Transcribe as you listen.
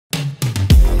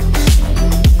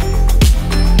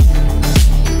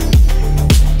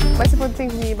thing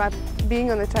for me about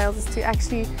being on the trails is to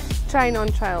actually train on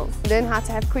trails. Learn how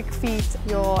to have quick feet.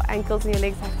 Your ankles and your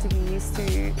legs have to be used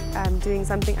to doing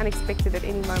something unexpected at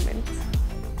any moment.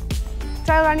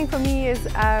 Trail running for me is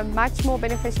much more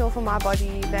beneficial for my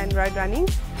body than road running.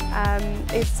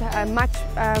 It's much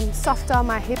softer on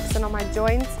my hips and on my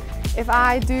joints. If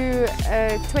I do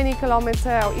a 20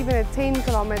 kilometer or even a 10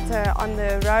 kilometer on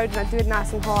the road and I do it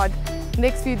nice and hard, the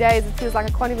next few days it feels like I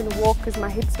can't even walk because my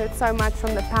hips hurt so much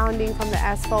from the pounding, from the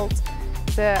asphalt,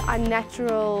 the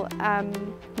unnatural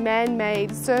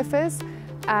man-made surface.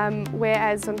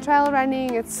 Whereas on trail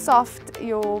running it's soft,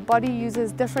 your body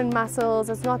uses different muscles,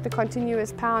 it's not the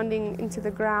continuous pounding into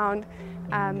the ground.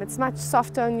 It's much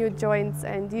softer on your joints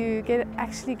and you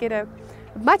actually get a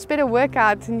much better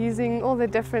workout in using all the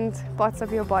different parts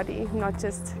of your body, not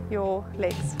just your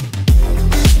legs.